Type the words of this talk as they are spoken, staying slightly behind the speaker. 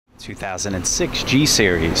2006 G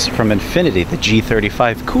Series from Infiniti, the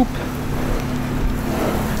G35 Coupe.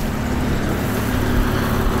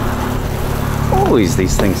 Always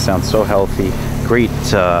these things sound so healthy. Great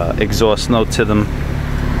exhaust note to them.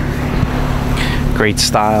 Great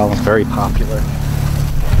style, very popular.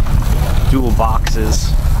 Dual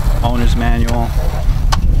boxes, owner's manual.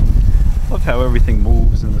 Love how everything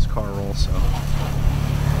moves in this car also.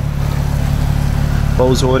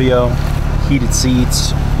 Bose audio, heated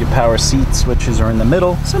seats, your power seat switches are in the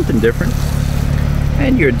middle, something different.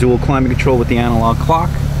 And your dual climate control with the analog clock.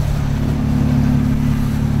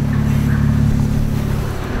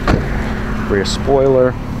 Rear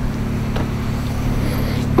spoiler.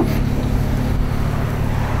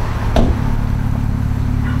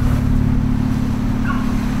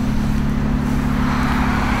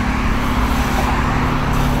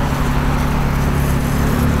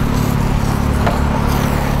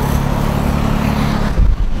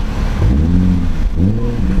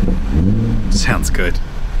 Sounds good.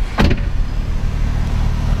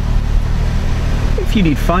 If you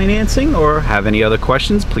need financing or have any other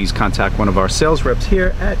questions, please contact one of our sales reps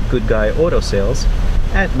here at Good Guy Auto Sales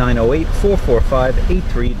at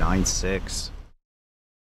 908-445-8396.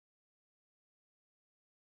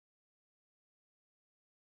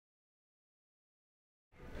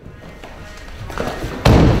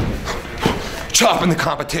 Chopping the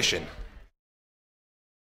competition.